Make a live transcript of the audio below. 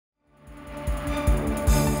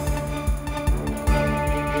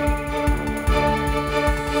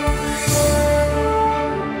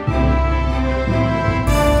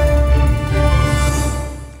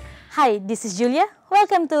Hi, this is Julia.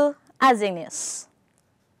 Welcome to ASEAN News.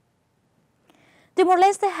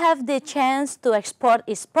 Timor-Leste have the chance to export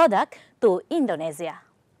its product to Indonesia.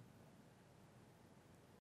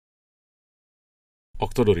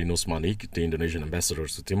 Oktodori Nusmanik, the Indonesian ambassador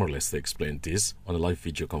to Timor-Leste, explained this on a live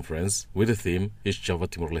video conference with the theme East Java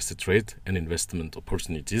Timor-Leste Trade and Investment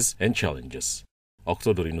Opportunities and Challenges.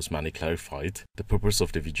 Oktodori Nusmanik clarified the purpose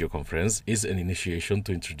of the video conference is an initiation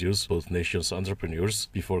to introduce both nations' entrepreneurs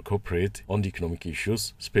before cooperate on the economic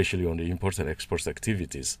issues, especially on the import and export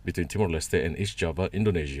activities between Timor-Leste and East Java,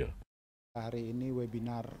 Indonesia. Hari ini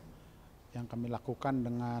webinar yang kami lakukan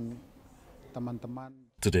dengan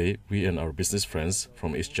teman-teman. Today, we and our business friends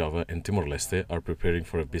from East Java and Timor-Leste are preparing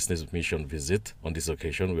for a business mission visit. On this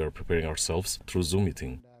occasion, we are preparing ourselves through Zoom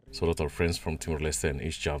meeting, so that our friends from Timor-Leste and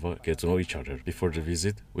East Java get to know each other. Before the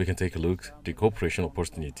visit, we can take a look at the cooperation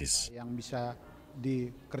opportunities. Yang bisa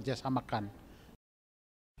dikerjasamakan.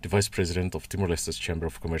 The Vice President of Timor-Leste's Chamber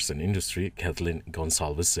of Commerce and Industry, Kathleen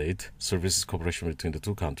Gonsalves, said services cooperation between the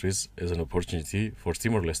two countries is an opportunity for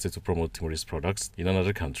Timor-Leste to promote Timorese products in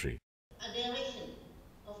another country. Adheration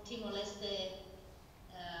of Timor-Leste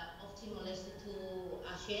to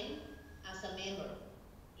ASEAN as a member,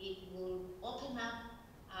 it will open up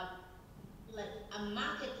a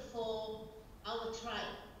market for our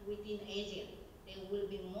tribe within ASEAN. There will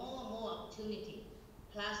be more and more opportunity.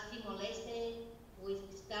 Plus Timor-Leste with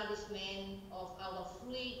establishment of our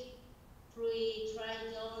free trade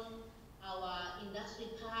zone, our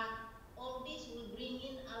industry park, all this will bring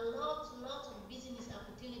in a lot of business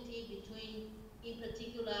opportunity between, in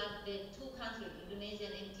particular, the two countries,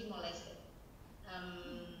 Indonesia and Timor-Leste.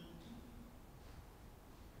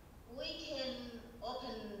 We can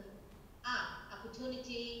open up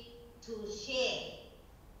opportunity to share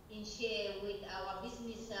with our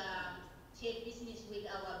business, share business with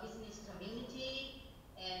our business community,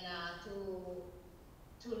 and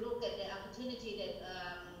to look at the opportunity that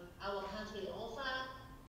our country offers.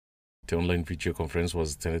 The online video conference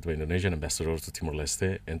was attended by Indonesian ambassadors to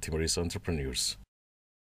Timor-Leste and Timorese entrepreneurs.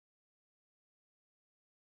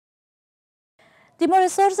 Timor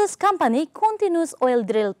Resources Company continues oil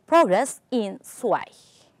drill progress in Suai.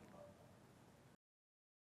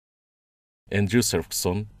 Andrew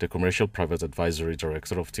Serfson, the Commercial Private Advisory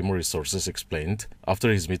Director of Timor Resources, explained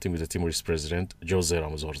after his meeting with the Timorese President Jose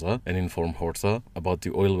Ramos Horta and informed Horta about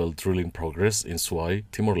the oil well drilling progress in Suai,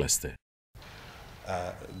 Timor-Leste.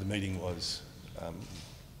 The meeting was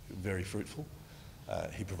very fruitful.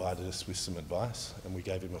 He provided us with some advice and we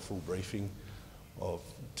gave him a full briefing of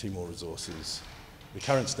Timor Resources, the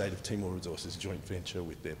current state of Timor Resources joint venture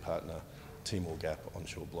with their partner Timor Gap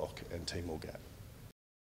Onshore Block and Timor Gap.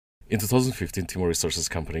 In 2015, Timor Resources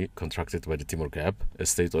Company, contracted by the Timor Gap, a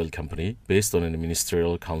state oil company, based on a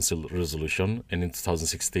Ministerial Council resolution, and in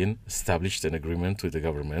 2016 established an agreement with the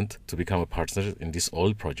government to become a partner in this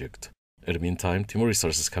oil project. In the meantime, Timor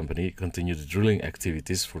Resources Company continued drilling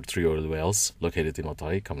activities for 3 oil wells located in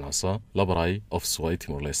Otai, Kamnasa, Labarai of Suai,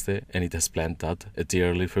 Timor-Leste, and it has planned that at the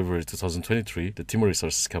early February 2023, the Timor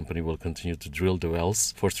Resources Company will continue to drill the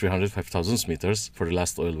wells for 305,000 meters for the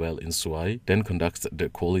last oil well in Suai, then conduct the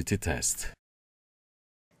quality test.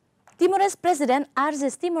 Timorese President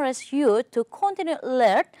urges Timorese youth to continue to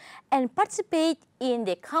learn and participate in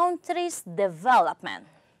the country's development.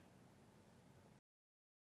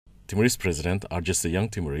 Timorese President urges the young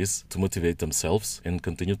Timorese to motivate themselves and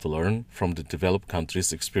continue to learn from the developed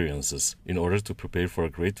country's experiences in order to prepare for a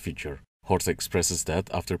great future. Horta expresses that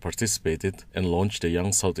after participated and launched the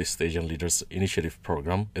Young Southeast Asian Leaders Initiative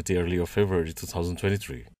program at the early of February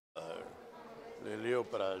 2023.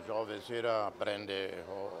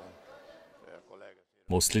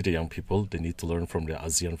 Mostly the young people, they need to learn from their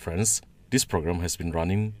ASEAN friends. This program has been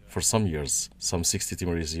running for some years. Some 60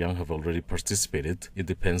 Timorese young have already participated. It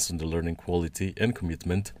depends on the learning quality and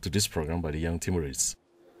commitment to this program by the young Timorese.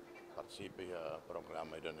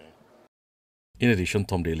 In addition,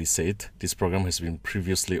 Tom Daly said this program has been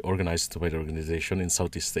previously organized by the organization in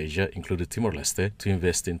Southeast Asia, including Timor-Leste, to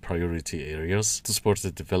invest in priority areas to support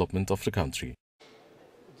the development of the country.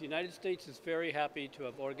 The United States is very happy to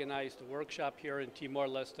have organized a workshop here in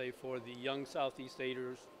Timor-Leste for the Young Southeast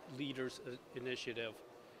Leaders Initiative.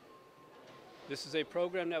 This is a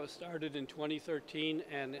program that was started in 2013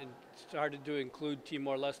 and started to include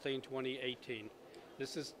Timor-Leste in 2018.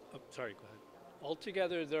 This is, sorry, go ahead.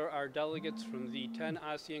 Altogether, there are delegates from the 10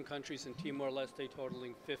 ASEAN countries in Timor-Leste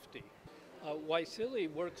totaling 50.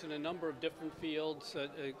 Waisili works in a number of different fields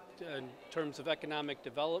in terms of economic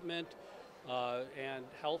development, and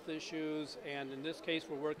health issues, and in this case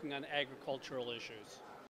we're working on agricultural issues.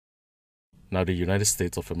 Now the United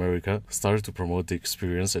States of America started to promote the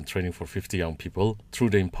experience and training for 50 young people through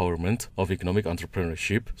the empowerment of economic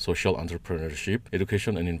entrepreneurship, social entrepreneurship,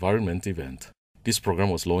 education and environment event. This program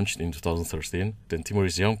was launched in 2013, then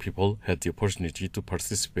Timorese young people had the opportunity to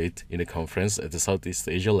participate in a conference at the Southeast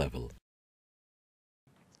Asia level.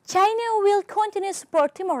 China will continue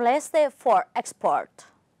support Timor-Leste for export.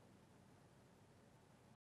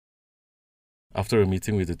 After a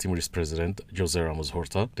meeting with the Timorese President, Jose Ramos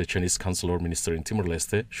Horta, the Chinese Consular Minister in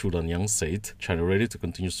Timor-Leste, Xu Danyang, said China ready to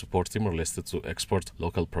continue support Timor-Leste to export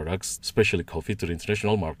local products, especially coffee, to the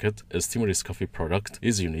international market, as Timorese coffee product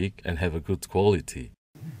is unique and have a good quality.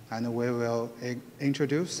 And we will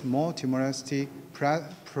introduce more Timor-Leste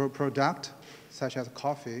product, such as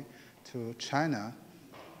coffee, to China.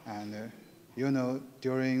 And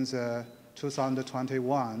during the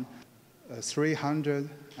 2021,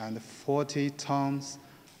 340 tons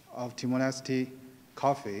of Timor-Leste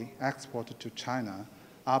coffee exported to China,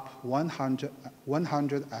 up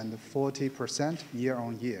 140% year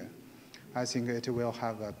on year. I think it will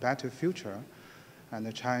have a better future, and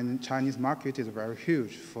the Chinese market is very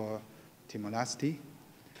huge for Timor-Leste.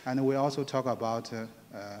 And we also talk about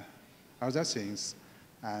other things.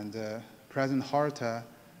 And President Horta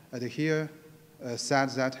said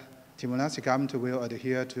that Timor-Leste government will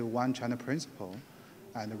adhere to one China principle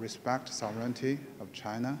and respect sovereignty of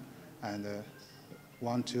China, and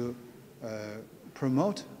want to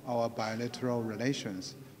promote our bilateral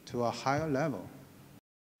relations to a higher level.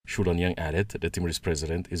 Xu Danyang added that the Timorese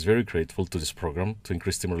president is very grateful to this program to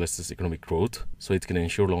increase Timor-Leste's economic growth so it can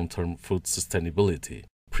ensure long-term food sustainability.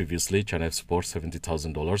 Previously, China has supported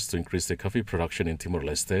 $70,000 to increase the coffee production in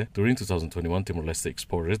Timor-Leste. During 2021, Timor-Leste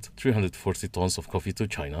exported 340 tons of coffee to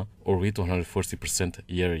China, or with 140%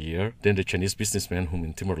 year-on-year. Then the Chinese businessmen whom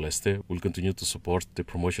in Timor-Leste will continue to support the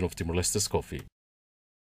promotion of Timor-Leste's coffee.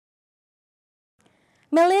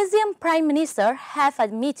 Malaysian Prime Minister have a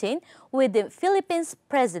meeting with the Philippines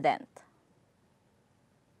President.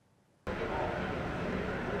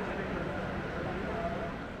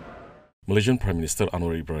 Malaysian Prime Minister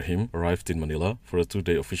Anwar Ibrahim arrived in Manila for a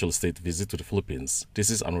two-day official state visit to the Philippines. This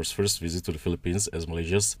is Anwar's first visit to the Philippines as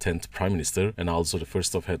Malaysia's 10th Prime Minister and also the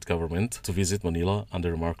first of head government to visit Manila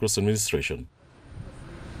under Marcos administration.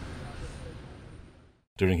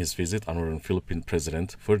 During his visit, Anwar and Philippine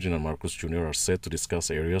President Ferdinand Marcos Jr. are set to discuss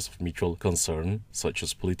areas of mutual concern such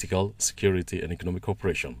as political, security and economic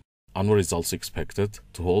cooperation. Anwar is also expected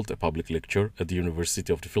to hold a public lecture at the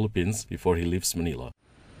University of the Philippines before he leaves Manila.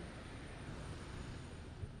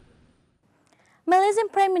 Malaysian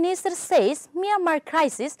Prime Minister says Myanmar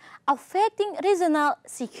crisis affecting regional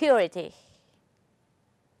security.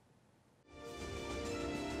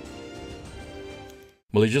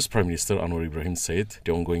 Malaysia's Prime Minister Anwar Ibrahim said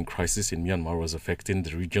the ongoing crisis in Myanmar was affecting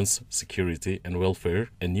the region's security and welfare,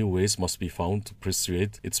 and new ways must be found to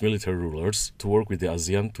persuade its military rulers to work with the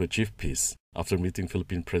ASEAN to achieve peace. After meeting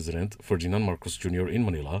Philippine President Ferdinand Marcos Jr. in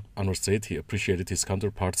Manila, Anwar said he appreciated his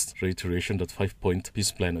counterpart's reiteration that 5-point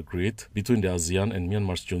peace plan agreed between the ASEAN and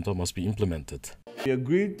Myanmar's junta must be implemented. We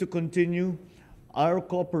agreed to continue our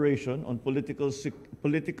cooperation on political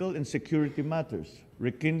and security matters,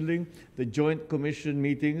 rekindling the joint commission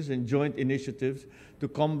meetings and joint initiatives to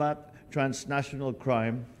combat transnational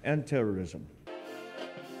crime and terrorism.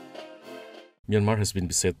 Myanmar has been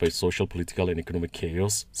beset by social, political and economic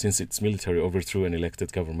chaos since its military overthrew an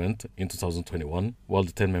elected government in 2021, while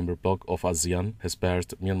the 10-member bloc of ASEAN has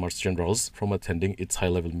barred Myanmar's generals from attending its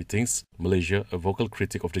high-level meetings. Malaysia, a vocal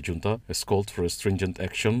critic of the junta, has called for a stringent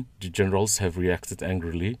action. The generals have reacted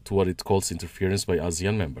angrily to what it calls interference by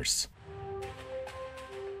ASEAN members.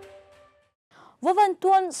 Vo Van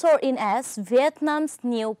Thuong sworn in as Vietnam's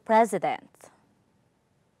new president.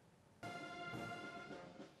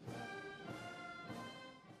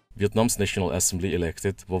 Vietnam's National Assembly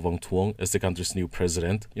elected Vo Van Thuong as the country's new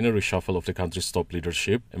president in a reshuffle of the country's top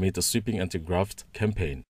leadership amid a sweeping anti-graft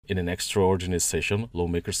campaign. In an extraordinary session,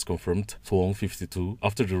 lawmakers confirmed Thuong 52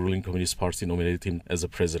 after the ruling Communist Party nominated him as a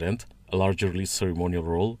president, a largely ceremonial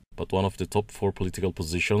role, but one of the top 4 political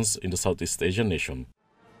positions in the Southeast Asian nation.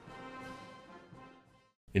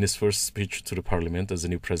 In his first speech to the parliament as the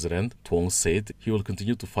new president, Thuong said he will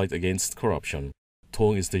continue to fight against corruption.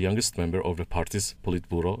 Thuong is the youngest member of the party's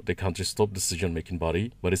Politburo, the country's top decision-making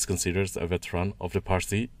body, but is considered a veteran of the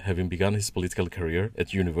party, having begun his political career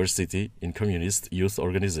at university in communist youth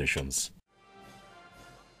organizations.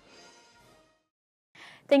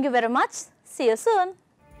 Thank you very much. See you soon.